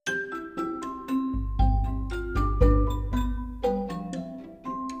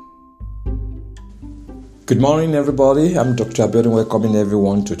Good morning, everybody. I'm Dr. Abiodun, welcoming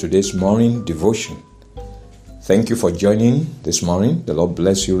everyone to today's morning devotion. Thank you for joining this morning. The Lord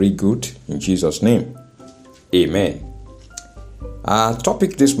bless you really good in Jesus' name. Amen. Our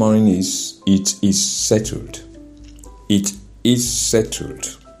topic this morning is It is settled. It is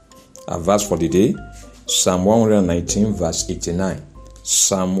settled. Our verse for the day, Psalm 119 verse 89.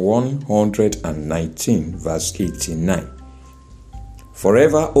 Psalm 119 verse 89.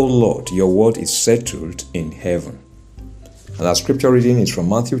 Forever, O Lord, your word is settled in heaven. And our scripture reading is from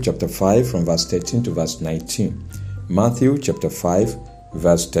Matthew chapter 5 from verse 13 to verse 19. Matthew chapter 5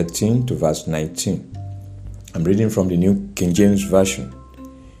 verse 13 to verse 19. I'm reading from the New King James Version.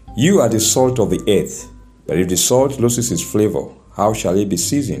 You are the salt of the earth, but if the salt loses its flavor, how shall it be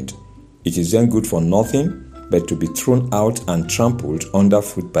seasoned? It is then good for nothing but to be thrown out and trampled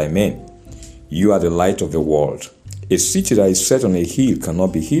underfoot by men. You are the light of the world. A city that is set on a hill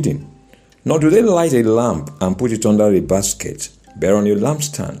cannot be hidden. Nor do they light a lamp and put it under a basket, but on a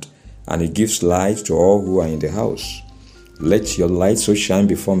lampstand, and it gives light to all who are in the house. Let your light so shine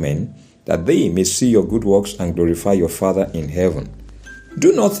before men, that they may see your good works and glorify your Father in heaven.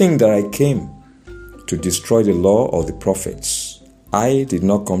 Do not think that I came to destroy the law or the prophets. I did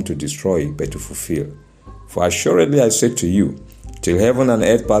not come to destroy, but to fulfill. For assuredly I say to you, till heaven and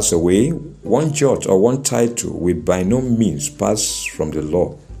earth pass away, one jot or one title will by no means pass from the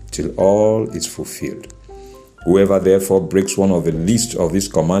law till all is fulfilled. Whoever therefore breaks one of the least of these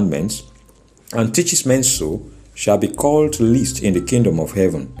commandments and teaches men so shall be called least in the kingdom of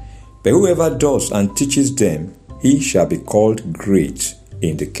heaven. But whoever does and teaches them, he shall be called great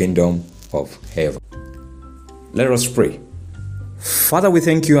in the kingdom of heaven. Let us pray. Father, we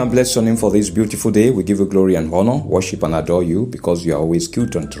thank you and bless your name for this beautiful day. We give you glory and honor, worship and adore you because you are always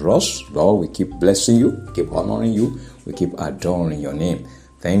good unto us. Lord, we keep blessing you, we keep honoring you, we keep adoring your name.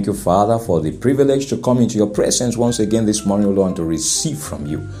 Thank you, Father, for the privilege to come into your presence once again this morning, Lord, and to receive from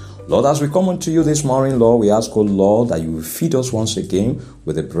you. Lord, as we come unto you this morning, Lord, we ask, oh Lord, that you will feed us once again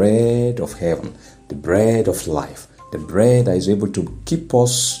with the bread of heaven, the bread of life, the bread that is able to keep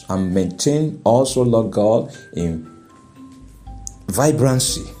us and maintain also, Lord God, in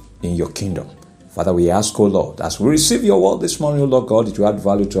vibrancy in your kingdom. Father, we ask, oh Lord, as we receive your word this morning, oh Lord God, it will add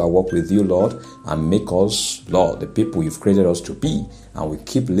value to our work with you, Lord, and make us, Lord, the people you've created us to be. And we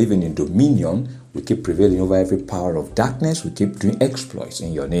keep living in dominion. We keep prevailing over every power of darkness. We keep doing exploits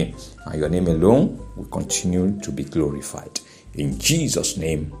in your name. And your name alone will continue to be glorified. In Jesus'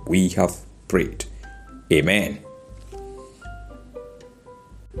 name we have prayed. Amen.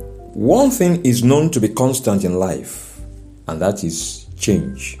 One thing is known to be constant in life, and that is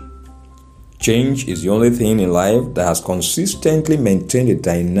change. Change is the only thing in life that has consistently maintained a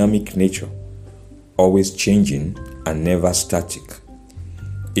dynamic nature, always changing and never static.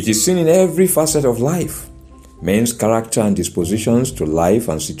 It is seen in every facet of life. Men's character and dispositions to life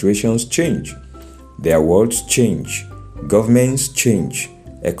and situations change. Their worlds change. Governments change.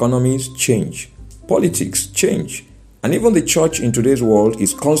 Economies change. Politics change. And even the church in today's world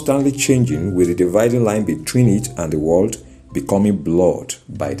is constantly changing, with the dividing line between it and the world becoming blurred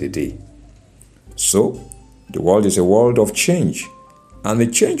by the day. So, the world is a world of change, and the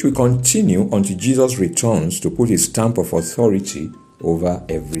change will continue until Jesus returns to put his stamp of authority over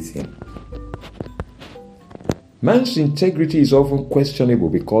everything. Man's integrity is often questionable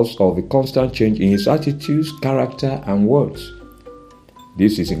because of the constant change in his attitudes, character, and words.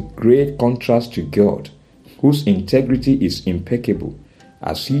 This is in great contrast to God, whose integrity is impeccable,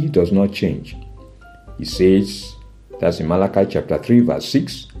 as he does not change. He says, that's in Malachi chapter 3 verse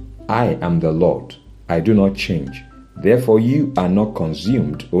 6, I am the Lord, I do not change. Therefore you are not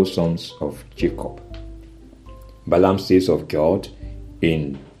consumed, O sons of Jacob. Balaam says of God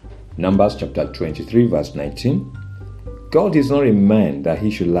in Numbers chapter 23 verse 19, God is not a man that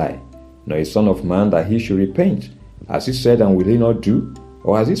he should lie, nor a son of man that he should repent. Has he said, and will he not do?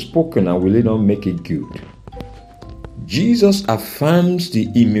 Or has he spoken, and will he not make it good? Jesus affirms the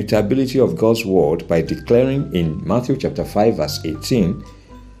immutability of God's word by declaring in Matthew chapter 5 verse 18,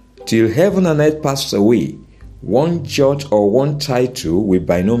 till heaven and earth pass away, one jot or one title will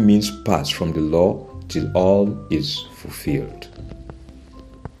by no means pass from the law till all is fulfilled.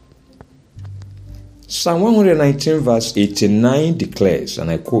 Psalm 119 verse 89 declares, and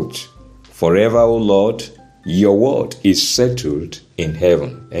I quote, forever, O Lord, your word is settled in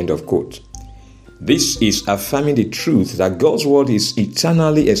heaven. End of quote. This is affirming the truth that God's word is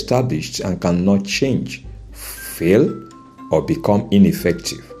eternally established and cannot change, fail, or become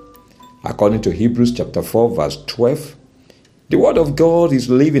ineffective. According to Hebrews chapter 4 verse 12, the word of God is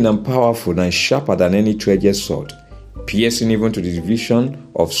living and powerful and sharper than any two-edged sword, piercing even to the division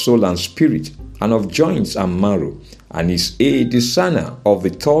of soul and spirit, and of joints and marrow, and is a discerner of the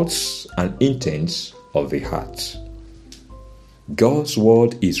thoughts and intents of the heart. God's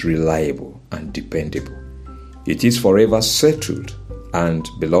word is reliable and dependable. It is forever settled, and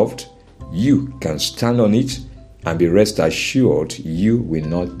beloved, you can stand on it and be rest assured you will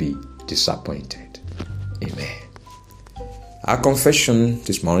not be disappointed. Amen. Our confession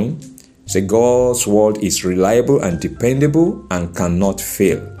this morning says God's word is reliable and dependable and cannot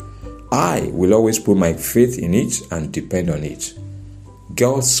fail. I will always put my faith in it and depend on it.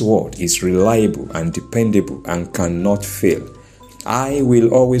 God's word is reliable and dependable and cannot fail. I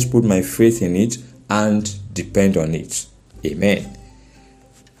will always put my faith in it and depend on it. Amen.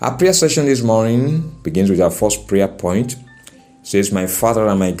 Our prayer session this morning begins with our first prayer point. It says, my Father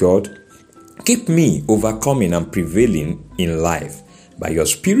and my God, keep me overcoming and prevailing in life by your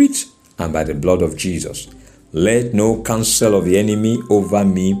Spirit and by the blood of Jesus. Let no counsel of the enemy over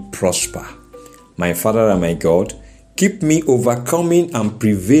me prosper. My Father and my God, keep me overcoming and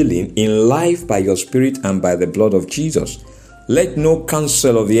prevailing in life by your Spirit and by the blood of Jesus. Let no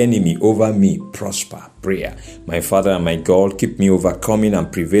counsel of the enemy over me prosper. Prayer. My Father and my God, keep me overcoming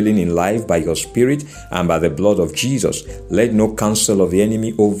and prevailing in life by your Spirit and by the blood of Jesus. Let no counsel of the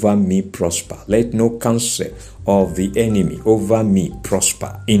enemy over me prosper. Let no counsel of the enemy over me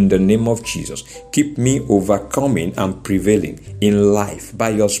prosper. In the name of Jesus, keep me overcoming and prevailing in life by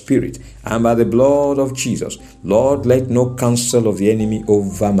your Spirit and by the blood of Jesus. Lord, let no counsel of the enemy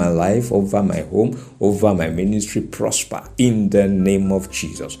over my life, over my home, over my ministry prosper. In the name of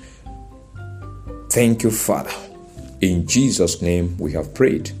Jesus. Thank you, Father. In Jesus' name we have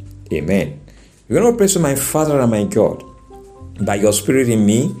prayed. Amen. We're going to pray to my Father and my God. By your Spirit in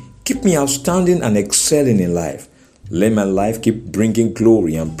me, keep me outstanding and excelling in life. Let my life keep bringing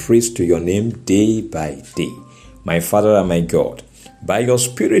glory and praise to your name day by day. My Father and my God, by your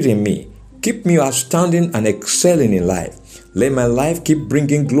Spirit in me, keep me outstanding and excelling in life. Let my life keep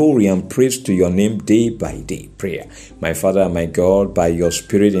bringing glory and praise to your name day by day. Prayer. My Father and my God, by your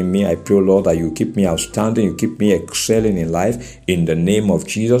Spirit in me, I pray, Lord, that you keep me outstanding, you keep me excelling in life in the name of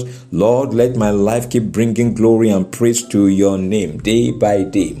Jesus. Lord, let my life keep bringing glory and praise to your name day by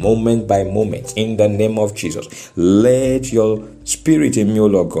day, moment by moment, in the name of Jesus. Let your Spirit in me, O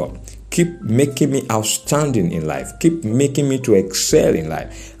Lord God, keep making me outstanding in life. Keep making me to excel in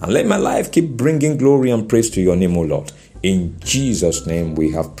life. And let my life keep bringing glory and praise to your name, O Lord. In Jesus' name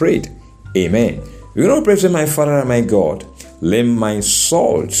we have prayed. Amen. We're going to pray to my Father and my God. Let my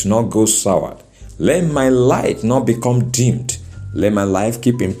salt not go sour. Let my light not become dimmed. Let my life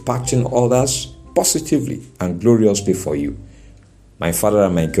keep impacting others positively and gloriously for you. My Father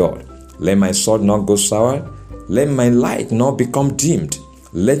and my God, let my salt not go sour. Let my light not become dimmed.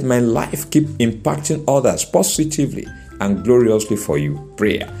 Let my life keep impacting others positively and gloriously for you.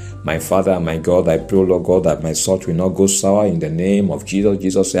 Prayer. My Father and my God, I pray, Lord God, that my salt will not go sour in the name of Jesus.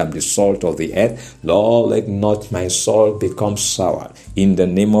 Jesus said, I'm the salt of the earth. Lord, let not my salt become sour in the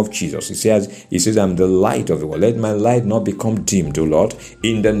name of Jesus. He says, I'm the light of the world. Let my light not become dimmed, O Lord,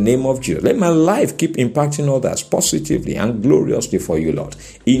 in the name of Jesus. Let my life keep impacting others positively and gloriously for you, Lord,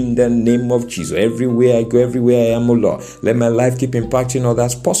 in the name of Jesus. Everywhere I go, everywhere I am, O Lord, let my life keep impacting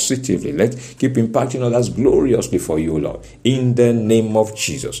others positively. Let keep impacting others gloriously for you, Lord, in the name of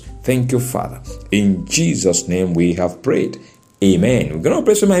Jesus. Thank you, Father. In Jesus' name we have prayed. Amen. We're going to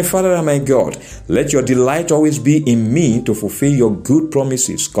pray to my Father and my God. Let your delight always be in me to fulfill your good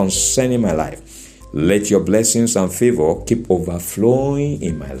promises concerning my life. Let your blessings and favor keep overflowing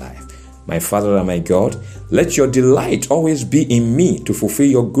in my life. My Father and my God, let your delight always be in me to fulfill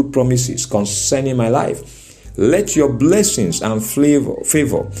your good promises concerning my life. Let your blessings and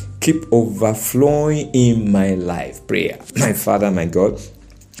favor keep overflowing in my life. Prayer. My Father, my God,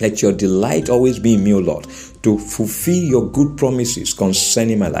 let your delight always be in me, O Lord, to fulfill your good promises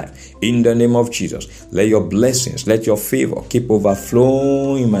concerning my life. In the name of Jesus, let your blessings, let your favor keep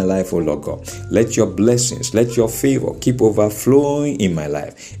overflowing in my life, O Lord God. Let your blessings, let your favor keep overflowing in my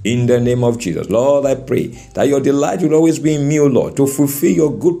life. In the name of Jesus, Lord, I pray that your delight will always be in me, O Lord, to fulfill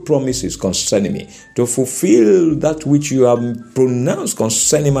your good promises concerning me, to fulfill that which you have pronounced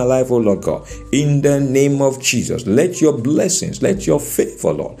concerning my life, O Lord God. In the name of Jesus, let your blessings, let your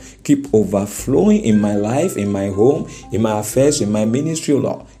favor, Lord, keep overflowing in my life, in my home, in my affairs, in my ministry, O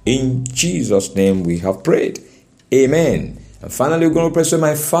Lord. In Jesus' name we have prayed. Amen. And finally, we're going to pray to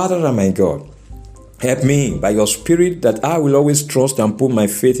my Father and my God. Help me by your Spirit that I will always trust and put my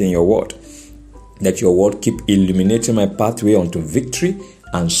faith in your word. Let your word keep illuminating my pathway unto victory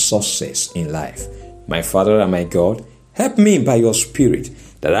and success in life. My Father and my God, help me by your Spirit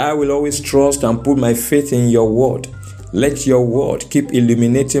that I will always trust and put my faith in your word. Let your word keep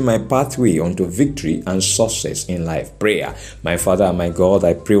illuminating my pathway unto victory and success in life. Prayer. My Father and my God,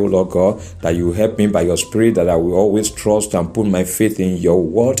 I pray, O Lord God, that you help me by your Spirit, that I will always trust and put my faith in your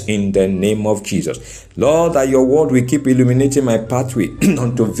word in the name of Jesus. Lord, that your word will keep illuminating my pathway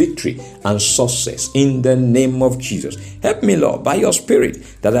unto victory and success in the name of Jesus. Help me, Lord, by your Spirit,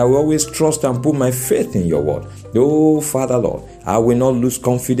 that I will always trust and put my faith in your word. Oh, Father, Lord, I will not lose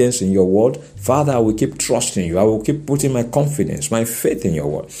confidence in your word. Father, I will keep trusting you. I will keep putting my confidence, my faith in your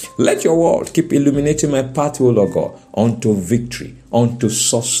word. Let your word keep illuminating my pathway, O Lord God, unto victory, unto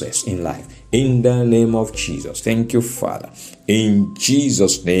success in life. In the name of Jesus. Thank you, Father. In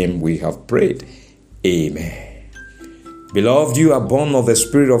Jesus' name we have prayed. Amen. Beloved, you are born of the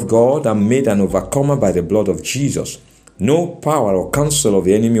Spirit of God and made an overcomer by the blood of Jesus. No power or counsel of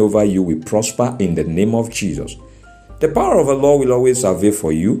the enemy over you will prosper in the name of Jesus. The power of the Lord will always avail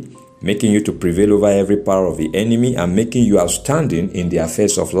for you, making you to prevail over every power of the enemy and making you outstanding in the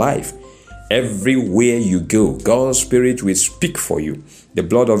affairs of life. Everywhere you go, God's Spirit will speak for you. The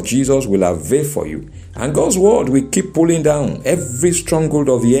blood of Jesus will avail for you. And God's word will keep pulling down every stronghold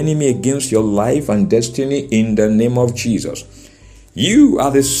of the enemy against your life and destiny in the name of Jesus. You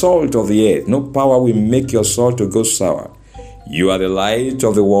are the salt of the earth. No power will make your salt to go sour. You are the light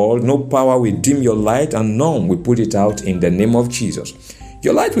of the world. No power will dim your light, and none will put it out in the name of Jesus.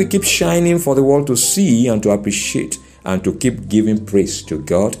 Your light will keep shining for the world to see and to appreciate and to keep giving praise to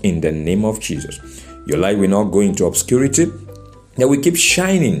God in the name of Jesus. Your light will not go into obscurity. It will keep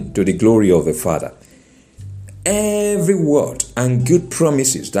shining to the glory of the Father. Every word and good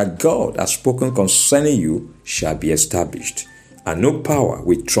promises that God has spoken concerning you shall be established, and no power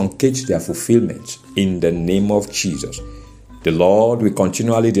will truncate their fulfillment in the name of Jesus. The Lord will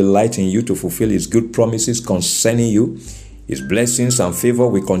continually delight in you to fulfill His good promises concerning you. His blessings and favor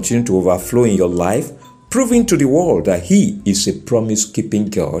will continue to overflow in your life, proving to the world that He is a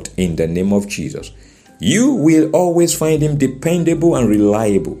promise-keeping God in the name of Jesus. You will always find Him dependable and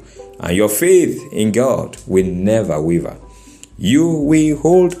reliable, and your faith in God will never waver. You will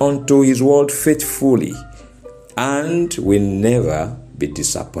hold on to His word faithfully and will never be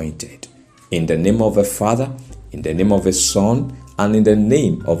disappointed. In the name of the Father, in the name of the Son, and in the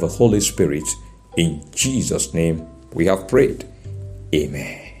name of the Holy Spirit, in Jesus' name we have prayed.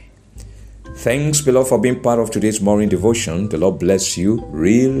 Amen. Thanks, beloved, for being part of today's morning devotion. The Lord bless you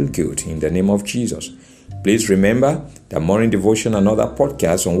real good in the name of Jesus. Please remember that morning devotion and other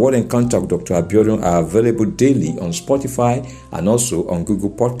podcasts on Word Encounter with Dr. Abiodun are available daily on Spotify and also on Google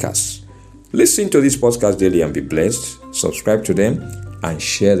Podcasts. Listen to these podcasts daily and be blessed. Subscribe to them and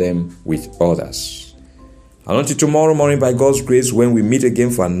share them with others. And until tomorrow morning, by God's grace, when we meet again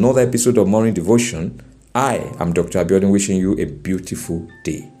for another episode of Morning Devotion, I am Dr. Abiodun wishing you a beautiful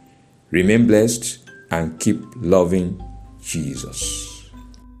day. Remain blessed and keep loving Jesus.